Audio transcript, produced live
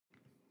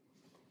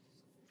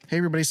Hey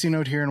everybody,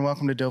 C-Note here, and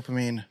welcome to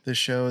Dopamine, the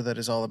show that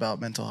is all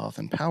about mental health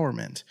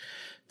empowerment.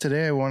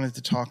 Today I wanted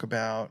to talk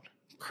about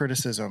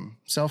criticism,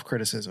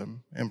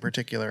 self-criticism in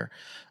particular.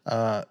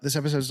 This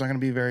episode is not going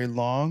to be very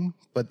long,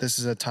 but this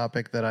is a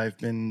topic that I've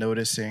been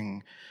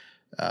noticing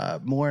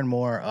more and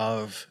more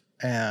of,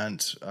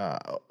 and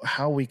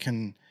how we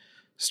can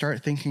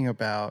start thinking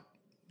about,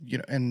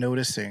 and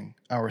noticing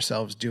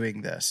ourselves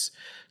doing this.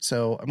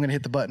 So I'm going to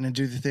hit the button and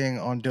do the thing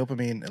on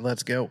Dopamine.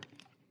 Let's go.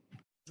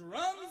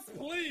 Drums,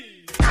 please.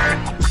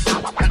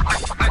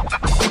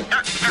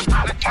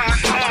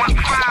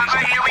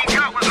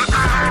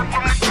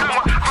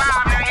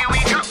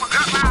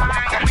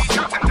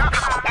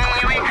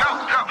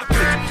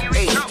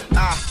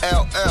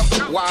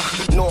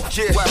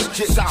 North, west,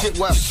 south,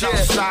 west,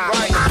 side,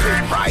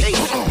 right,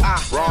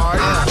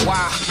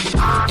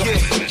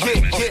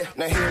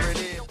 now here it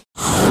is.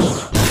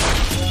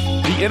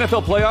 The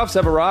NFL playoffs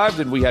have arrived,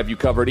 and we have you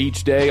covered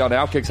each day on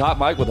Outkick's Hot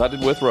Mic with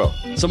Hutton Withrow.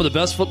 Some of the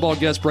best football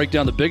guests break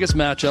down the biggest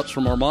matchups,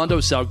 from Armando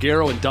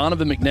Salguero and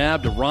Donovan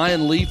McNabb to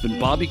Ryan Leaf and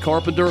Bobby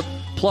Carpenter,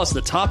 plus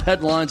the top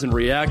headlines and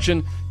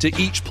reaction to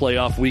each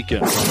playoff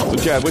weekend. So,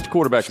 Chad, which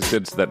quarterback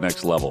ascends to that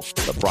next level?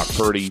 Brock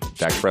Purdy,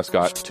 Dak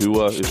Prescott,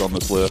 Tua is on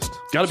this list.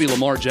 Got to be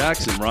Lamar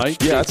Jackson,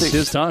 right? Yeah, I think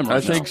his time right now.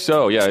 I think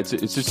so. Yeah, it's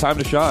his time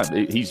to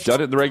shine. He's done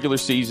it in the regular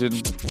season.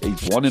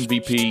 He's won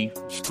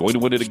MVP. Going to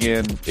win it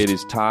again. It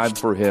is time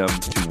for him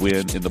to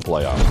win in the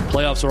playoffs.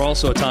 Playoffs are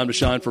also a time to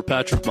shine for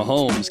Patrick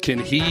Mahomes. Can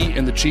he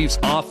and the Chiefs'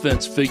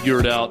 offense figure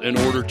it out in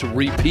order to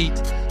repeat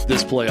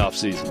this playoff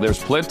season?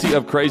 There's plenty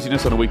of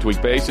craziness on a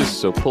week-to-week basis,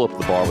 so pull up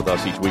the bar with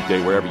us each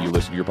weekday wherever you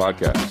listen to your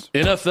podcasts.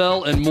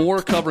 NFL and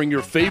more, covering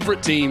your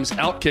favorite teams.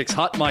 Outkick's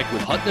Hot Mic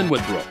with Hutton and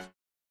Withrow.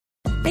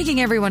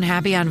 Making everyone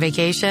happy on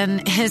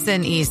vacation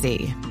isn't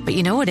easy, but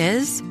you know what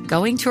is?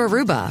 Going to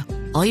Aruba.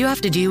 All you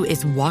have to do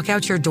is walk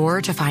out your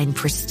door to find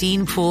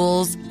pristine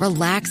pools,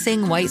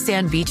 relaxing white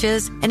sand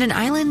beaches, and an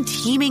island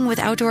teeming with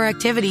outdoor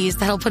activities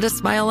that'll put a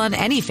smile on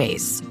any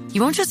face.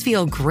 You won't just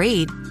feel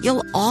great,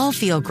 you'll all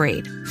feel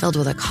great, filled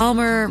with a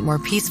calmer, more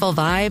peaceful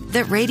vibe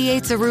that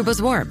radiates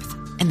Aruba's warmth.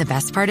 And the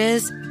best part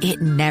is,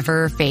 it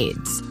never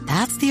fades.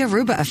 That's the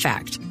Aruba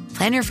effect.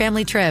 Plan your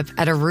family trip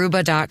at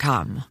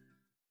Aruba.com.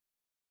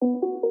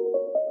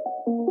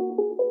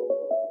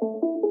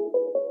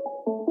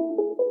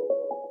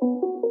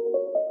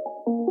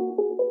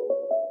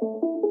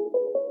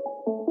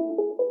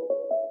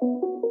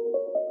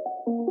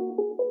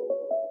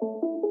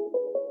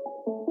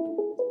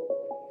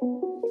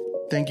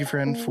 Thank you,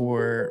 friend,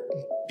 for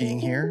being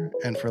here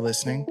and for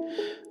listening.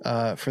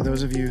 For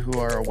those of you who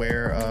are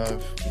aware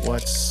of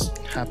what's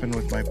happened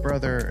with my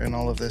brother and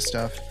all of this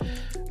stuff,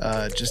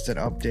 just an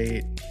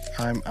update.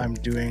 I'm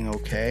doing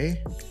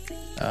okay.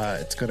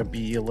 It's going to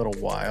be a little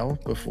while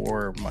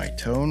before my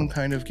tone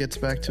kind of gets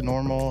back to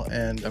normal,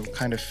 and I'm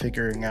kind of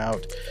figuring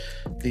out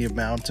the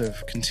amount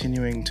of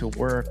continuing to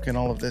work and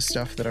all of this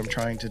stuff that I'm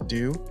trying to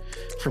do.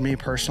 For me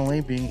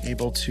personally, being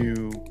able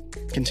to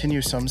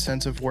continue some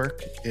sense of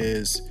work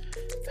is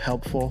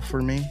helpful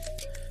for me,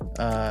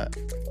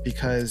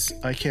 because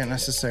I can't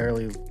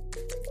necessarily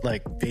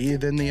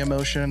bathe in the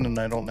emotion, and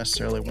I don't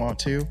necessarily want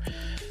to.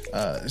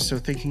 So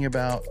thinking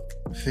about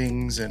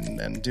things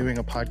and doing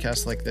a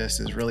podcast like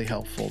this is really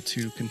helpful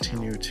to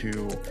continue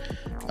to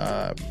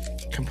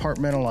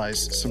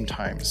compartmentalize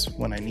sometimes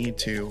when I need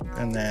to,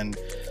 and then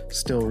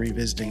still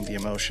revisiting the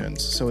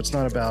emotions. So it's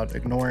not about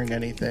ignoring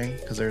anything,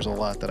 because there's a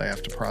lot that I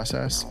have to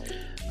process.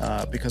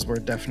 Because we're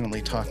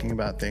definitely talking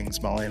about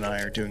things. Molly and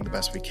I are doing the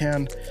best we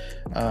can.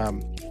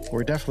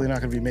 We're definitely not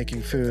going to be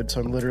making food,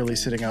 so I'm literally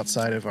sitting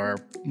outside of our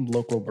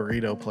local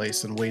burrito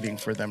place and waiting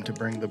for them to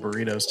bring the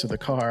burritos to the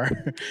car.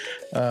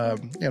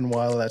 And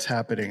while that's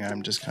happening,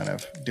 I'm just kind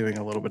of doing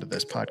a little bit of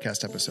this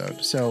podcast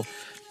episode. So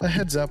a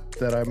heads up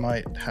that I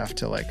might have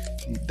to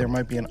there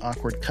might be an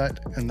awkward cut,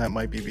 and that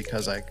might be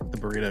because the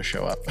burritos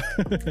show up.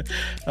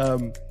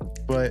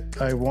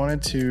 But I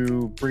wanted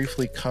to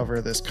briefly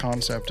cover this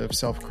concept of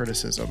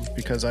self-criticism,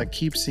 because I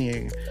keep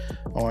seeing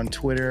on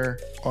Twitter,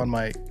 on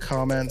my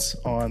comments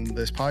on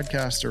this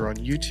podcast or on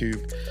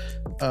YouTube,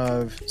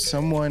 of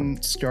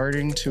someone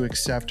starting to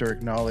accept or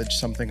acknowledge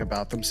something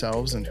about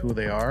themselves and who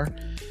they are,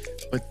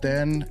 but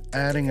then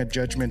adding a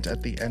judgment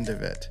at the end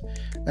of it.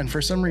 And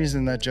for some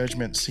reason, that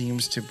judgment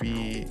seems to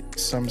be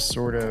some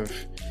sort of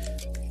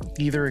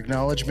either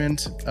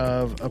acknowledgement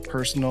of a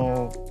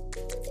personal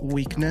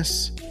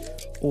weakness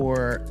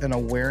or an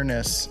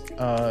awareness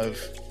of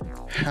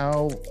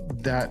how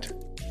that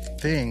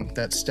thing,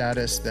 that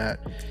status, that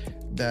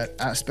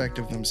aspect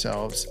of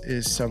themselves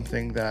is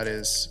something that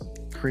is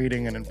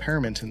creating an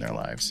impairment in their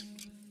lives.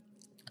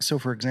 So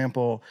for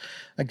example,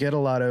 I get a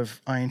lot of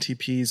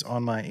INTPs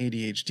on my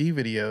ADHD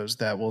videos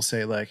that will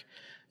say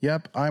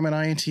yep, I'm an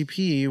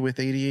INTP with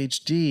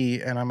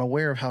ADHD and I'm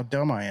aware of how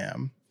dumb I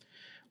am,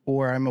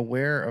 or I'm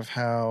aware of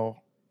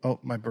how, oh,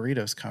 my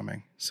burrito's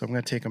coming, so I'm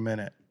going to take a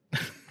minute.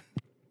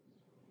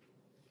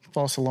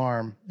 False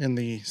alarm in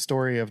the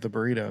story of the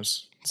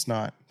burritos. It's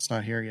not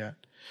here yet.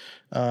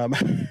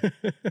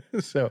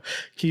 So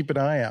keep an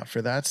eye out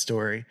for that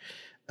story.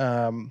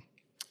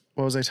 What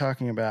What was I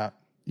talking about?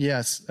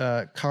 Yes,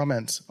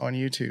 comments on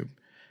YouTube.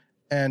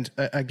 And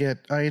I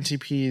get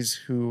INTPs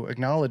who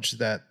acknowledge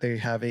that they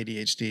have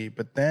ADHD,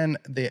 but then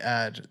they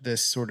add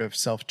this sort of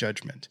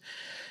self-judgment.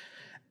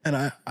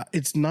 And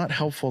it's not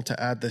helpful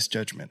to add this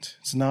judgment.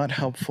 It's not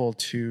helpful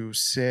to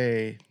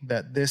say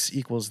that this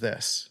equals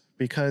this,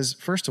 because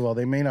first of all,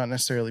 they may not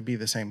necessarily be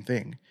the same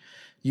thing.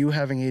 You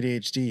having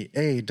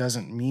ADHD,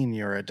 doesn't mean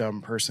you're a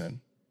dumb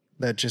person.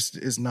 That just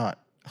is not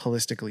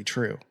holistically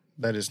true.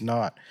 That is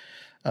not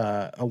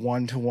a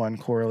one-to-one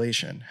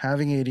correlation.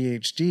 Having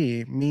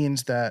ADHD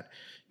means that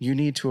you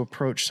need to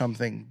approach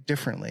something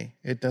differently.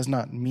 It does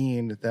not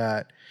mean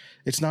that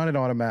it's not an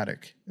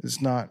automatic.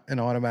 It's not an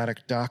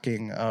automatic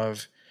docking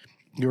of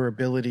your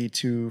ability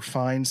to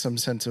find some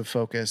sense of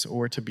focus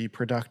or to be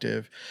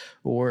productive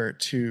or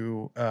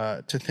to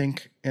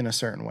think in a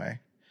certain way.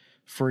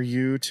 For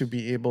you to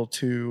be able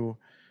to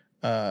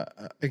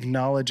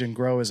acknowledge and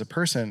grow as a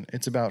person,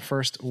 it's about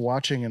first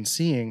watching and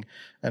seeing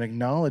and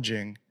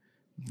acknowledging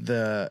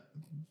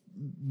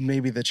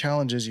maybe the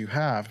challenges you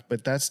have,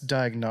 but that's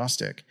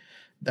diagnostic.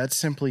 That's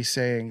simply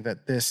saying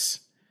that this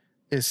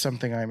is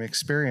something I'm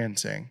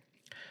experiencing.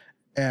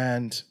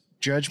 And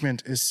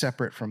judgment is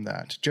separate from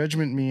that.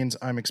 Judgment means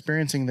I'm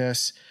experiencing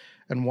this,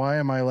 and why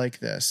am I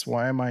like this?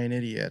 Why am I an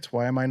idiot?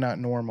 Why am I not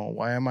normal?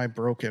 Why am I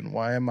broken?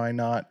 Why am I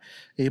not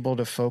able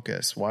to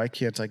focus? Why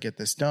can't I get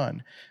this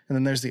done? And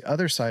then there's the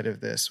other side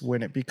of this,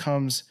 when it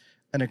becomes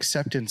an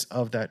acceptance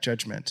of that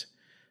judgment.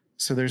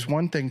 So there's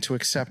one thing to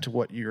accept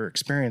what you're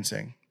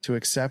experiencing, to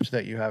accept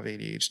that you have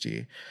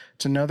ADHD.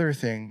 It's another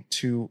thing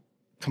to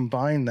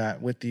combine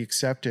that with the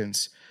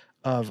acceptance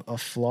of a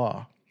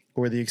flaw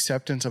or the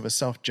acceptance of a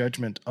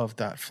self-judgment of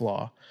that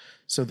flaw.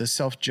 So the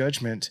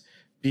self-judgment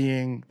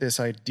being this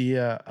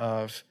idea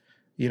of,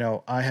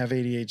 I have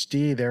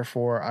ADHD,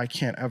 therefore I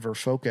can't ever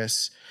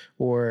focus,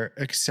 or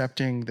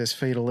accepting this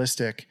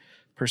fatalistic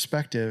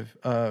perspective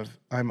of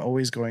I'm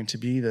always going to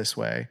be this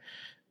way,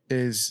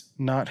 is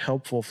not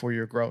helpful for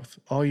your growth.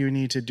 All you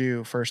need to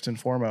do first and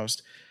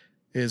foremost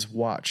is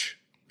watch,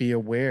 be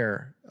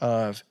aware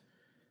of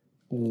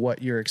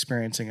what you're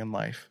experiencing in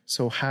life.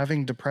 So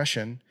having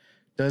depression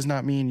does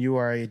not mean you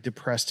are a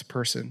depressed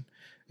person.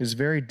 It's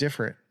very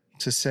different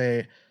to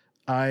say,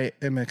 I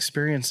am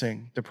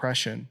experiencing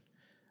depression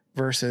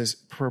versus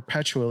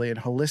perpetually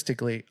and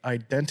holistically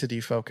identity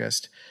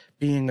focused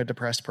being a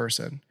depressed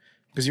person,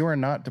 because you are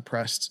not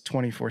depressed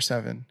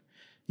 24/7.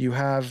 You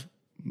have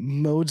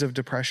modes of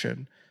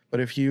depression, but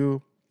if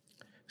you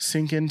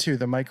sink into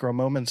the micro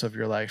moments of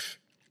your life,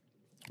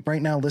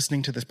 right now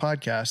listening to this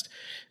podcast,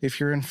 if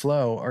you're in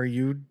flow,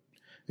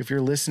 if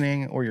you're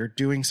listening or you're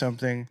doing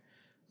something,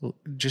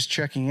 just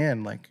checking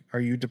in, like,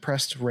 are you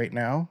depressed right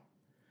now?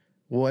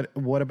 What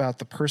about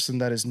the person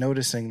that is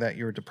noticing that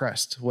you're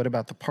depressed? What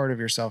about the part of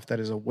yourself that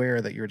is aware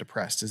that you're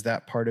depressed? Is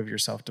that part of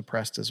yourself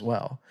depressed as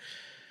well?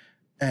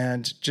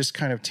 And just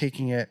kind of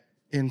taking it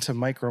into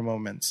micro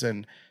moments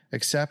and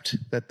accept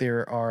that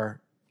there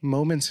are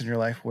moments in your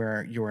life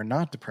where you are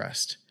not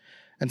depressed.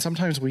 And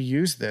sometimes we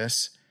use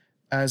this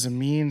as a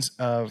means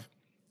of,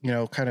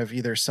 kind of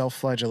either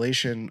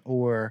self-flagellation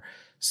or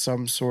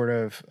some sort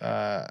of,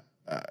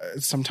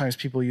 sometimes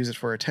people use it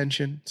for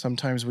attention.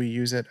 Sometimes we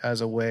use it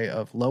as a way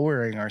of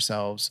lowering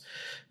ourselves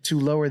to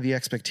lower the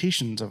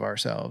expectations of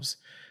ourselves.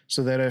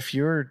 So that if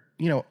you're,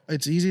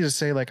 it's easy to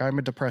say, like, I'm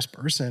a depressed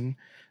person,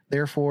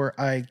 therefore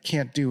I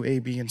can't do A,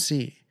 B, and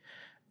C.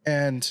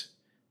 And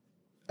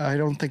I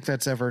don't think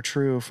that's ever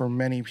true for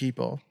many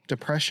people.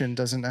 Depression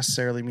doesn't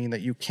necessarily mean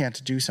that you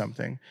can't do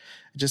something.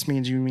 It just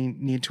means you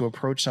need to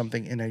approach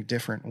something in a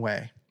different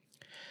way.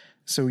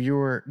 So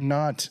you're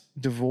not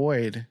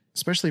devoid,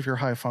 especially if you're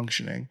high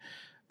functioning,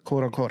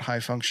 quote unquote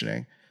high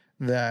functioning,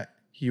 that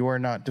you are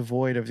not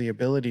devoid of the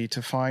ability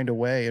to find a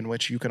way in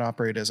which you can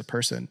operate as a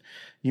person.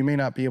 You may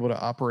not be able to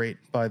operate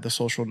by the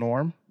social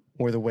norm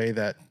or the way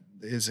that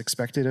is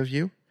expected of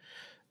you,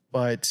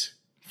 but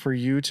for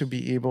you to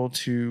be able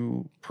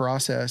to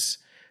process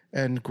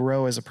and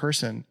grow as a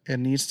person, it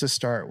needs to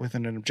start with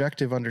an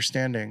objective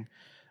understanding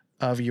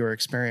of your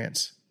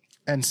experience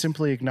and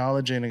simply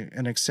acknowledging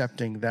and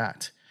accepting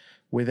that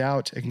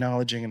without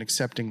acknowledging and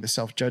accepting the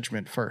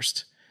self-judgment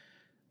first.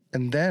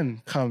 And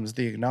then comes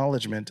the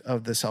acknowledgement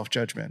of the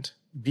self-judgment,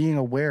 being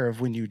aware of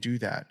when you do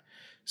that.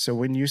 So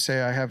when you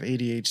say I have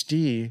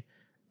ADHD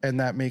and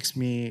that makes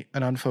me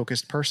an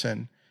unfocused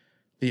person,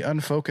 the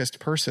unfocused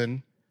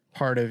person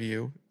part of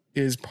you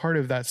is part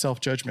of that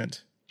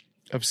self-judgment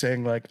of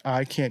saying, like,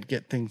 I can't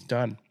get things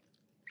done.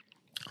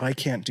 I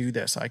can't do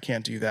this. I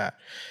can't do that.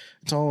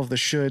 It's all of the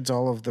shoulds,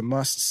 all of the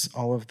musts,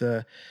 all of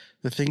the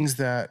things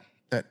that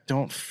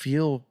don't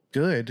feel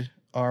good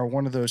are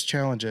one of those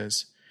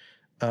challenges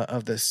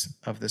of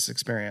this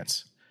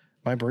experience.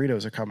 My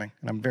burritos are coming,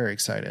 and I'm very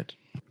excited.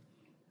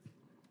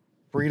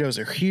 Burritos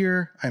are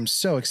here. I'm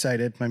so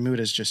excited. My mood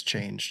has just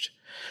changed.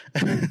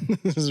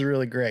 This is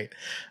really great.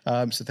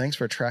 So thanks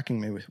for tracking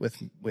me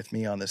with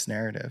me on this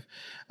narrative.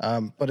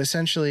 But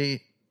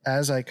essentially,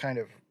 as I kind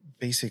of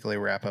basically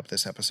wrap up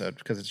this episode,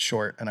 because it's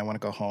short and I want to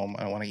go home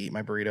and I want to eat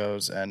my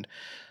burritos, and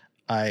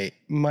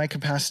My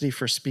capacity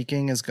for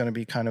speaking is going to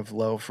be kind of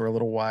low for a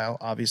little while,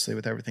 obviously,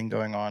 with everything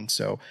going on.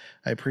 So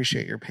I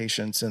appreciate your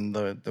patience and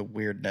the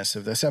weirdness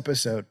of this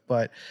episode.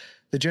 But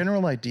the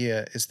general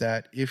idea is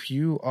that if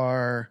you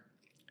are,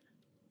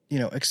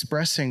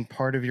 expressing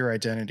part of your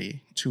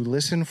identity, to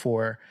listen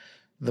for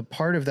the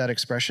part of that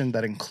expression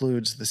that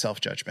includes the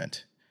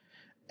self-judgment.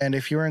 And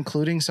if you're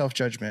including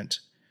self-judgment,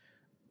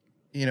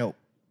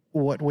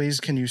 what ways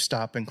can you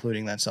stop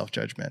including that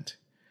self-judgment?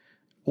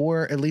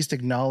 Or at least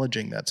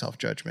acknowledging that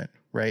self-judgment,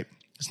 right?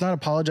 It's not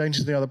apologizing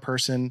to the other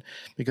person,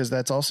 because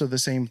that's also the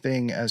same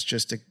thing as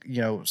just,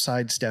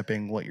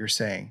 sidestepping what you're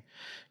saying.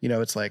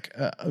 It's like,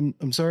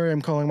 I'm sorry,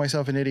 I'm calling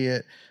myself an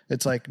idiot.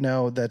 It's like,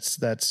 no,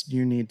 that's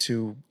you need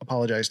to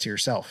apologize to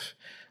yourself.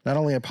 Not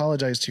only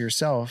apologize to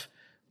yourself,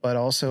 but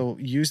also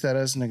use that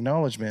as an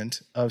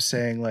acknowledgement of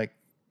saying, like,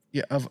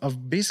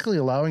 of basically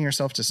allowing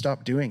yourself to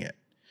stop doing it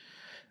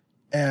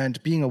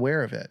and being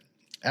aware of it.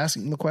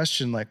 Asking the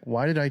question, like,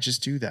 why did I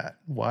just do that?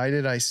 Why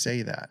did I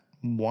say that?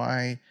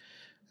 Why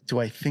do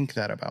I think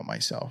that about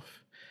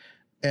myself?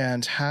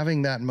 And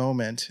having that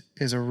moment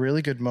is a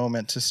really good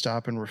moment to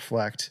stop and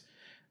reflect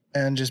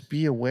and just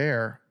be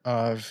aware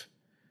of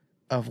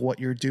what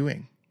you're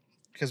doing.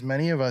 Because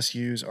many of us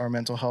use our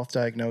mental health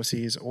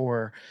diagnoses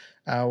or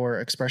our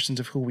expressions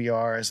of who we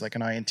are as like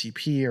an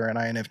INTP or an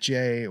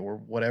INFJ or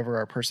whatever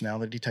our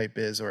personality type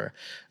is, or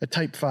a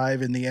type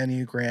 5 in the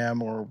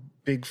Enneagram or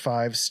big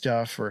 5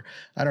 stuff, or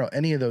I don't know,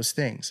 any of those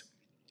things.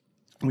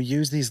 We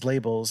use these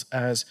labels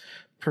as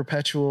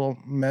perpetual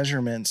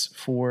measurements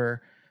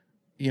for,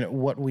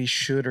 what we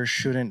should or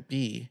shouldn't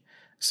be.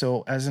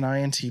 So as an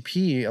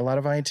INTP, a lot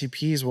of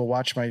INTPs will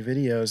watch my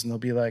videos and they'll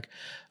be like,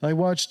 I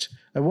watched,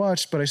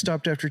 but I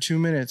stopped after 2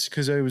 minutes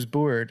because I was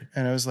bored.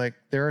 And I was like,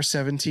 there are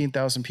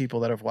 17,000 people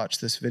that have watched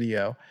this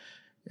video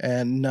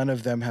and none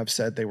of them have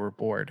said they were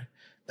bored.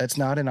 That's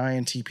not an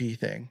INTP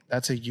thing.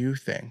 That's a you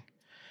thing.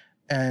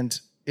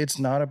 And it's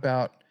not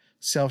about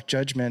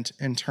self-judgment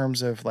in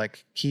terms of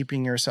like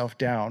keeping yourself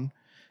down.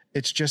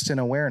 It's just an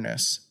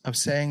awareness of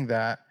saying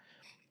that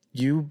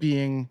you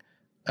being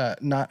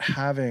not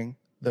having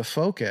the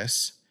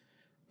focus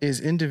is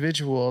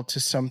individual to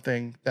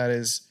something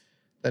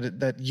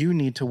that you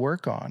need to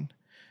work on,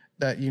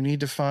 that you need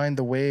to find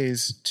the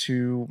ways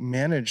to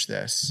manage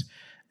this.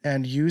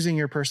 And using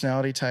your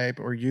personality type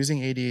or using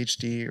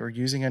ADHD or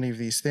using any of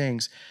these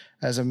things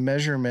as a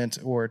measurement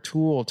or a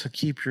tool to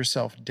keep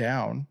yourself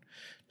down,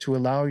 to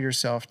allow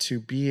yourself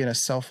to be in a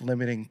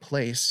self-limiting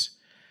place,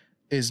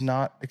 is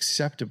not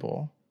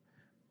acceptable.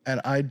 And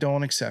I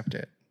don't accept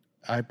it.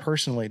 I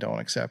personally don't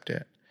accept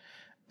it.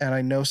 And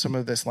I know some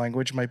of this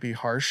language might be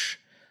harsh.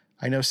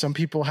 I know some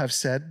people have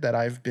said that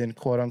I've been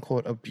quote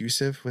unquote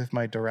abusive with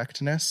my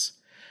directness.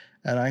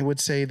 And I would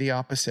say the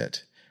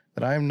opposite,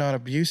 that I am not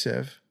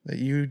abusive, that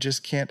you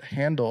just can't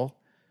handle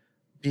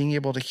being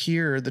able to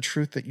hear the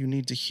truth that you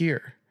need to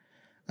hear.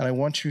 And I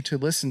want you to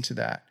listen to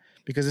that,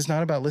 because it's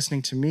not about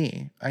listening to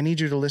me. I need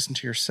you to listen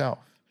to yourself.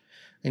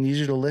 I need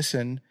you to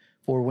listen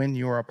for when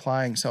you're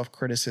applying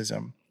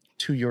self-criticism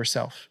to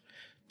yourself,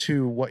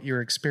 to what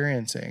you're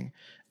experiencing,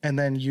 and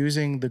then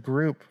using the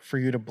group for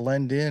you to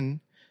blend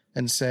in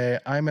and say,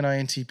 I'm an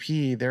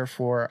INTP,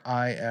 therefore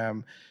I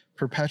am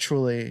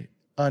perpetually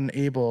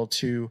unable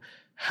to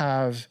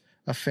have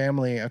a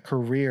family, a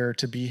career,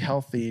 to be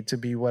healthy, to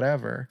be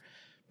whatever,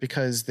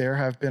 because there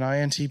have been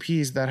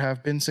INTPs that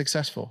have been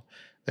successful.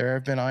 There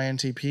have been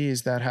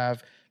INTPs that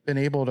have been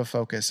able to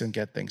focus and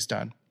get things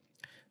done.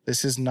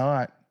 This is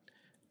not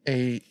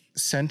a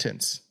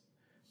sentence.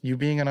 You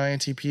being an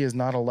INTP is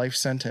not a life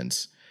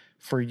sentence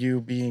for you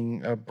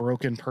being a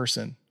broken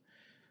person.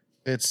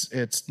 It's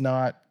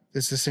the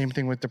same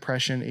thing with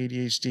depression,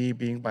 ADHD,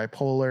 being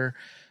bipolar,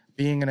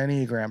 being an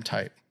Enneagram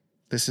type.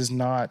 This is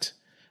not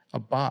a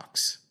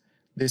box.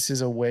 This is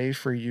a way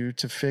for you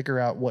to figure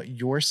out what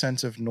your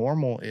sense of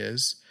normal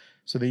is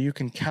so that you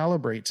can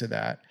calibrate to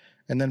that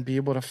and then be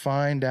able to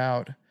find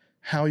out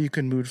how you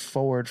can move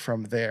forward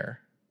from there.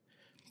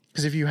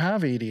 Because if you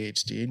have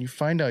ADHD and you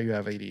find out you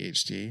have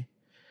ADHD,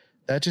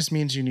 that just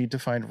means you need to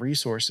find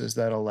resources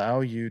that allow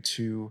you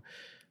to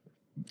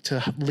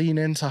lean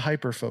into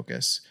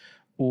hyperfocus,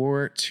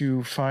 or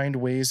to find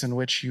ways in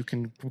which you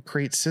can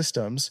create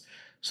systems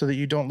so that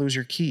you don't lose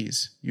your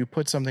keys. You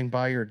put something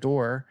by your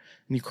door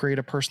and you create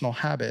a personal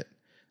habit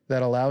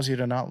that allows you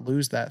to not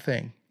lose that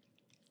thing,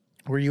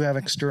 where you have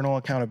external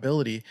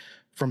accountability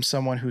from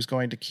someone who's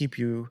going to keep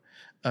you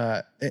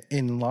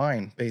in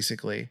line,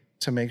 basically,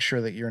 to make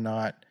sure that you're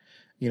not,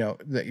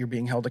 that you're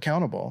being held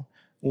accountable.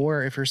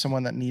 Or if you're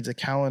someone that needs a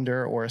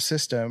calendar or a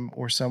system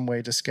or some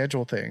way to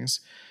schedule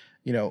things,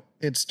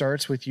 it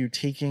starts with you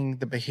taking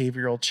the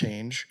behavioral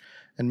change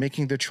and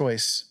making the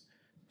choice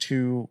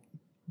to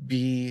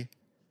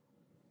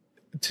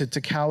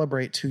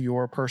calibrate to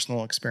your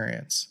personal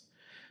experience.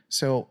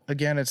 So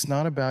again, it's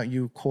not about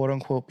you quote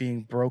unquote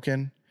being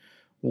broken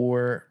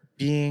or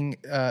being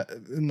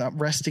not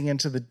resting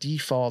into the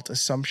default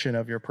assumption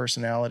of your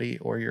personality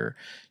or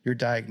your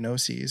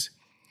diagnoses.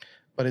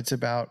 But it's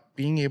about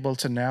being able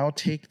to now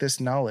take this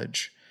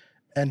knowledge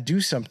and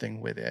do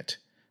something with it,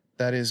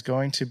 that is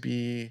going to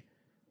be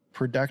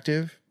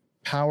productive,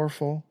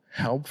 powerful,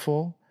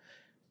 helpful,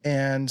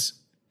 and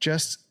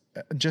just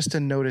a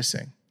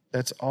noticing.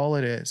 That's all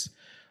it is.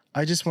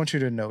 I just want you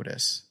to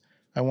notice.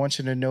 I want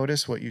you to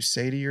notice what you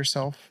say to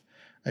yourself.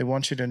 I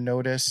want you to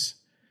notice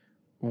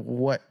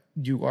what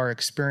you are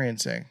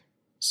experiencing.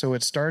 So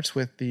it starts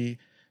with the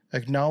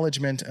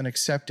acknowledgement and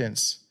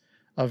acceptance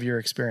of your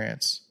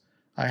experience.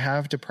 I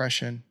have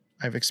depression.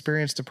 I've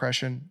experienced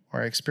depression,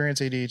 or I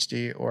experience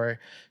ADHD, or I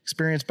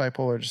experience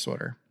bipolar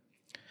disorder.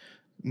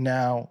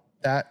 Now,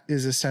 that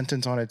is a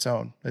sentence on its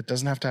own. It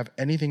doesn't have to have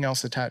anything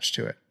else attached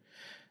to it.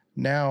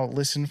 Now,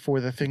 listen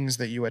for the things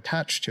that you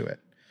attach to it.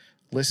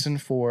 Listen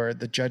for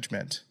the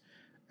judgment.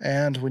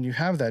 And when you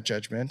have that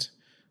judgment,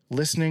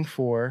 listening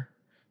for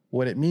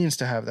what it means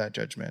to have that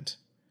judgment.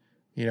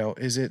 You know,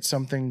 is it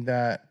something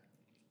that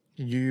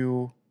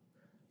you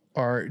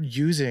are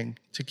using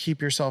to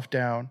keep yourself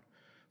down,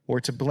 or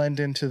to blend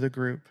into the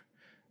group,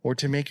 or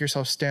to make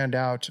yourself stand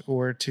out,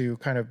 or to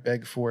kind of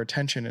beg for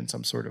attention in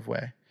some sort of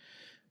way?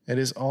 It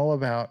is all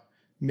about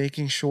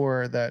making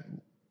sure that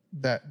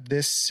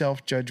this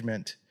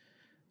self-judgment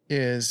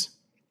is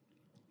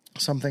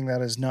something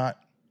that is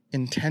not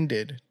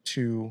intended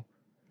to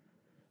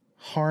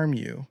harm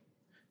you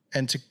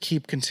and to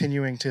keep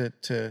continuing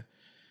to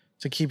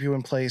keep you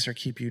in place or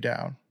keep you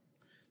down.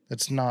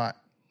 That's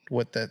not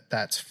what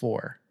that's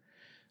for.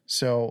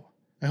 So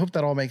I hope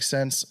that all makes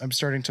sense. I'm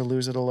starting to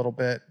lose it a little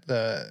bit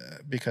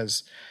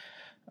because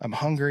I'm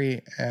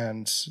hungry,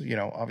 and, you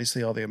know,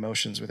 obviously all the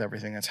emotions with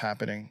everything that's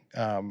happening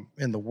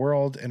in the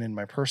world and in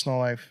my personal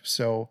life.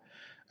 So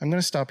I'm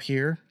going to stop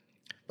here,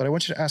 but I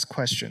want you to ask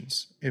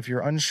questions. If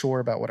you're unsure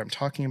about what I'm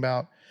talking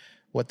about,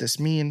 what this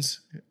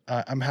means,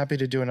 I'm happy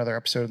to do another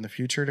episode in the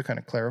future to kind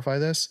of clarify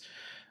this,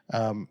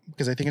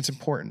 because I think it's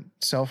important.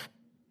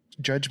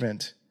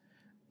 Self-judgment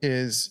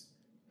is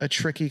a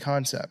tricky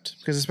concept,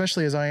 because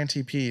especially as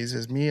INTPs,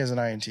 as me as an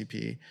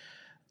INTP,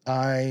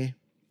 I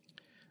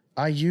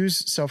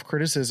use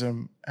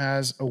self-criticism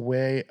as a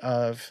way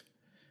of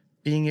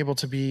being able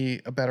to be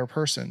a better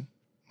person.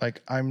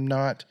 Like, I'm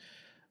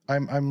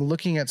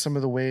looking at some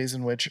of the ways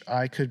in which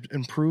I could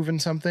improve in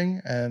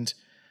something, and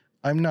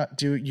I'm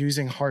not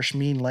using harsh,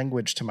 mean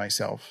language to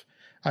myself.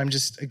 I'm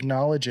just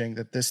acknowledging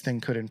that this thing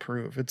could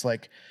improve. It's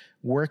like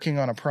working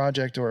on a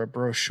project or a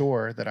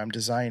brochure that I'm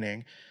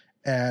designing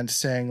and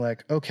saying,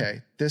 like,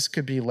 okay, this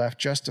could be left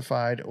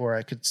justified, or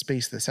I could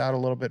space this out a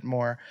little bit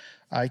more.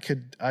 I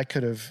could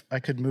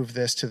move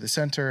this to the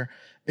center.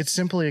 It's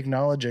simply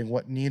acknowledging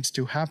what needs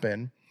to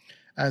happen,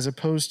 as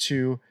opposed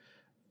to,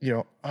 you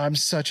know, I'm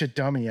such a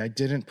dummy. I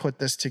didn't put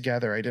this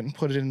together. I didn't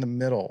put it in the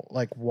middle.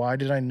 Like, why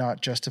did I not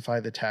justify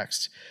the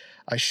text?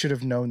 I should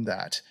have known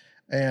that.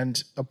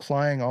 And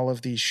applying all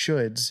of these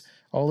shoulds,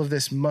 all of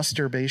this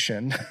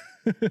masturbation,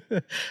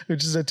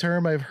 which is a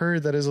term I've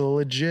heard that is a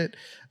legit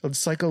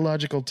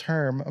psychological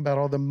term about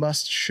all the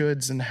must,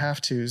 shoulds, and have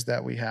tos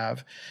that we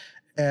have.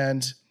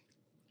 And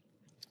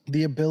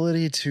the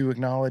ability to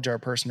acknowledge our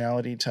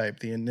personality type,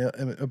 the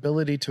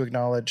ability to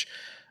acknowledge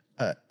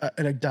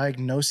a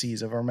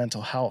diagnosis of our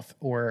mental health,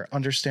 or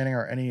understanding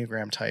our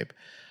Enneagram type,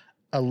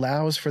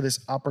 allows for this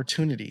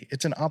opportunity.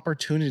 It's an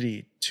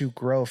opportunity to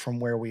grow from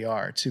where we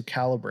are, to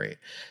calibrate,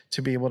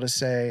 to be able to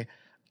say,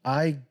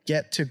 I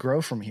get to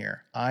grow from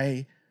here.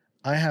 I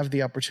have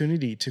the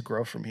opportunity to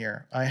grow from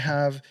here.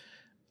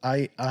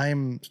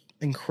 I'm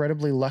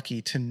incredibly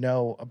lucky to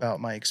know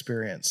about my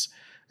experience.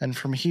 And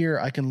from here,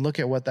 I can look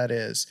at what that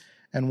is.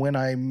 And when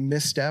I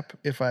misstep,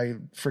 if I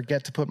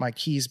forget to put my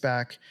keys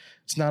back,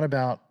 it's not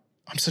about,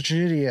 I'm such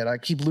an idiot, I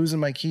keep losing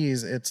my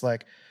keys. It's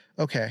like,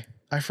 okay,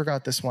 I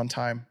forgot this one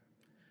time.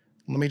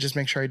 Let me just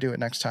make sure I do it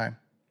next time.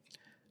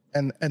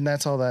 And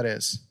that's all that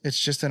is. It's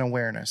just an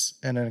awareness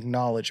and an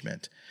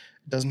acknowledgement.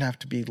 It doesn't have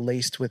to be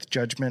laced with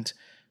judgment,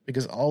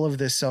 because all of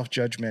this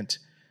self-judgment,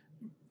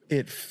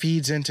 it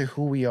feeds into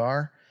who we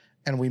are,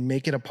 and we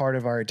make it a part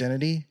of our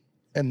identity.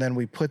 And then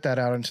we put that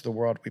out into the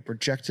world. We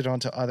project it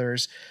onto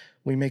others.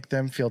 We make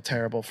them feel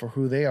terrible for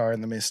who they are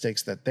and the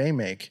mistakes that they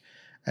make.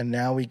 And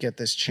now we get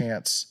this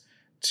chance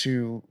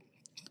to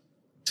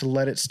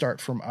let it start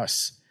from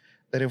us.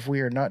 That if we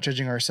are not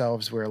judging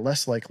ourselves, we're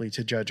less likely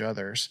to judge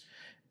others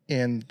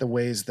in the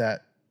ways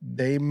that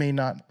they may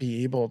not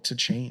be able to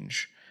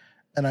change.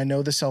 And I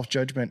know the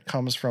self-judgment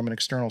comes from an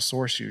external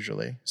source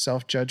usually.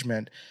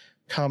 Self-judgment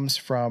comes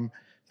from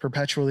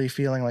perpetually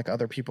feeling like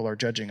other people are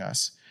judging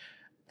us.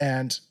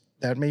 And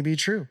that may be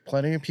true.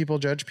 Plenty of people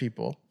judge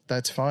people.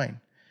 That's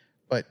fine.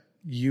 But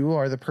you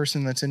are the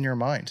person that's in your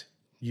mind.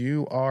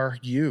 You are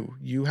you.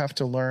 You have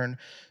to learn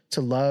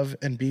to love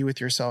and be with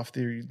yourself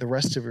the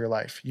rest of your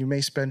life. You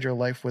may spend your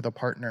life with a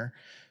partner,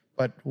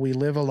 but we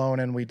live alone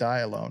and we die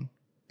alone.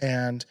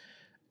 And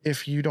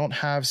if you don't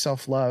have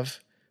self-love,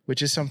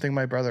 which is something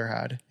my brother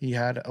had, he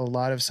had a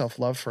lot of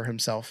self-love for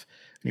himself,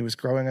 and he was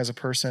growing as a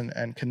person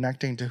and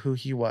connecting to who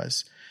he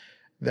was,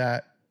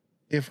 that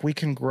if we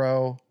can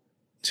grow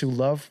to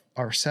love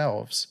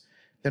ourselves,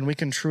 then we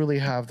can truly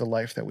have the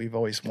life that we've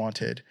always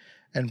wanted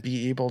and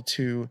be able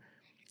to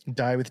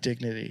die with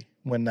dignity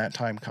when that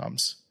time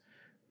comes.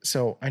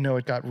 So I know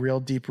it got real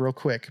deep real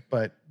quick,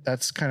 but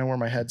that's kind of where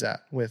my head's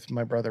at with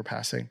my brother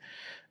passing.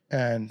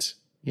 And,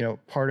 you know,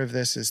 part of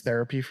this is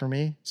therapy for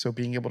me. So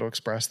being able to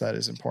express that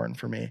is important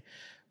for me.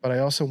 But I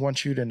also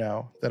want you to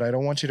know that I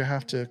don't want you to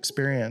have to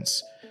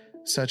experience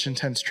such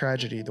intense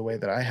tragedy the way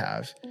that I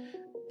have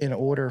in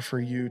order for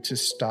you to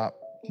start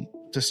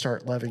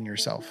loving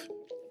yourself.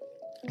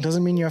 It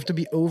doesn't mean you have to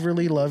be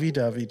overly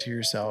lovey-dovey to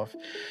yourself.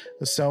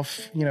 The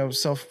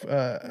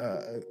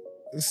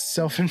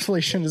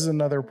self-inflation is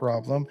another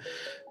problem,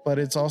 but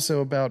it's also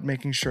about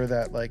making sure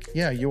that, like,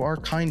 yeah, you are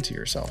kind to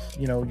yourself.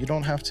 You know, you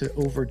don't have to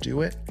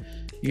overdo it.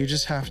 You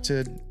just have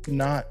to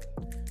not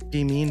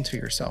be mean to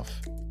yourself.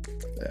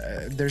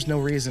 There's no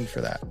reason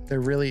for that.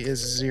 There really is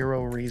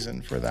zero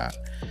reason for that.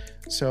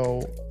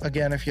 So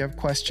again, if you have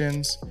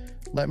questions,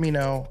 let me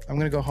know. I'm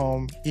going to go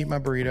home, eat my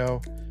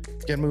burrito,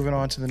 get moving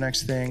on to the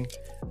next thing.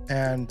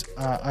 And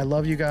I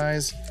love you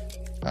guys.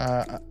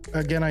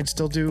 Again, I'd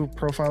still do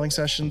profiling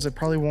sessions. I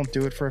probably won't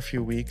do it for a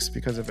few weeks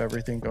because of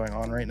everything going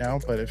on right now.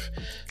 But if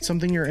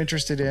something you're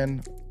interested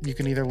in, you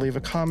can either leave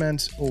a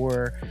comment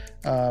or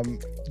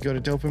go to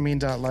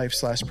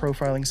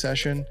dopamine.life/profiling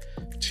session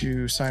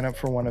to sign up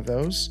for one of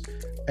those.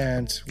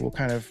 And we'll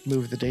kind of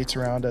move the dates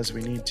around as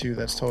we need to.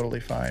 That's totally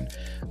fine.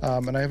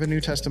 And I have a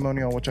new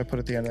testimonial, which I put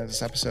at the end of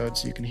this episode,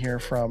 so you can hear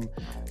from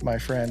my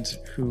friend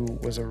who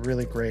was a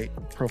really great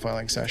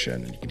profiling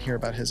session, and you can hear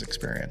about his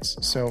experience.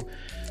 So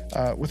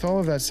with all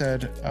of that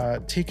said,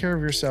 take care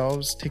of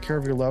yourselves, take care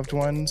of your loved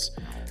ones.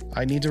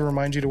 I need to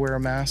remind you to wear a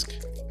mask.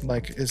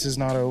 Like, this is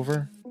not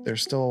over.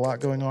 There's still a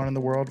lot going on in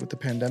the world with the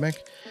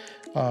pandemic.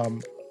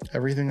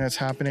 Everything that's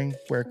happening,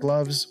 wear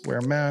gloves, wear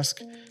a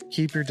mask,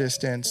 keep your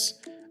distance.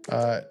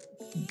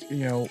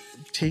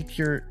 Take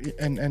your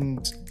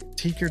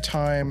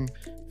time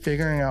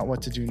figuring out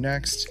what to do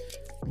next.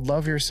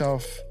 Love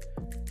yourself.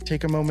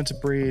 Take a moment to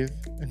breathe,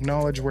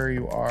 acknowledge where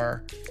you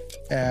are,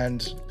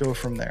 and go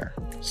from there.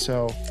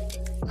 So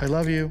I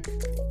love you.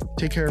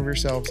 Take care of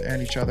yourselves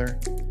and each other,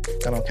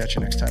 and I'll catch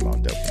you next time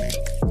on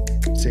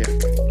Dopamine. See ya.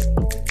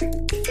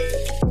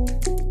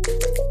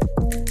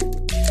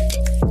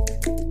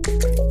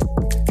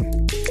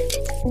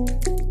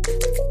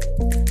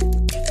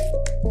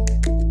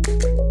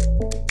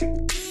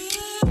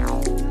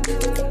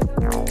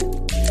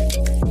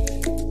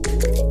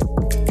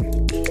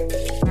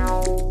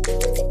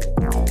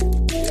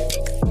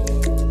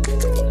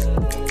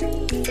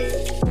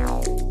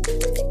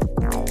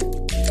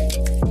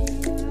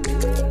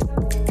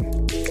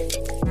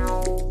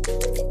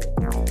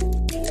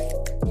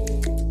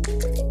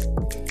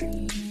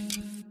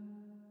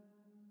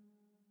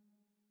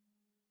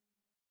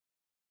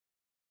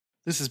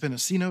 This has been a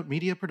C-Note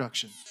Media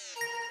production.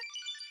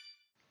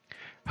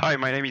 Hi,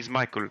 my name is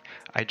Michael.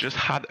 I just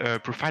had a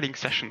profiling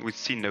session with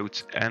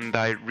C-Note and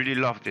I really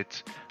loved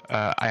it.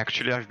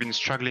 I've been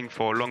struggling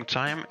for a long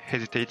time,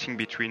 hesitating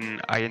between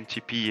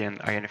INTP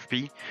and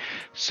INFP.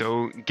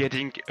 So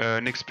getting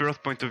an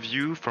expert point of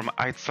view from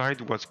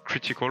outside was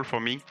critical for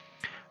me.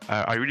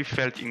 I really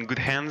felt in good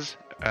hands.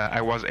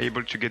 I was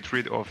able to get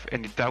rid of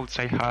any doubts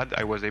I had.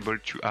 I was able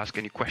to ask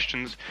any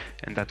questions,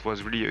 and that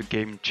was really a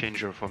game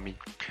changer for me.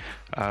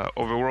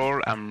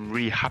 Overall, I'm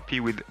really happy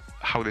with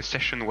how the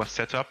session was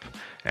set up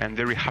and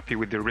very happy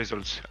with the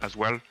results as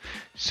well.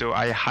 So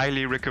I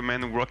highly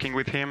recommend working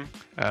with him,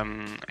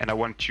 and I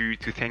want to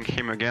thank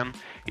him again.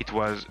 It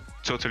was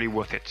totally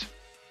worth it.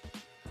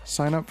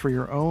 Sign up for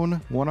your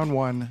own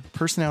one-on-one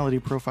personality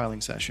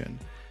profiling session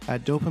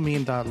at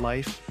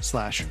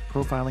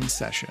dopamine.life/profiling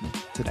session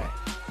today.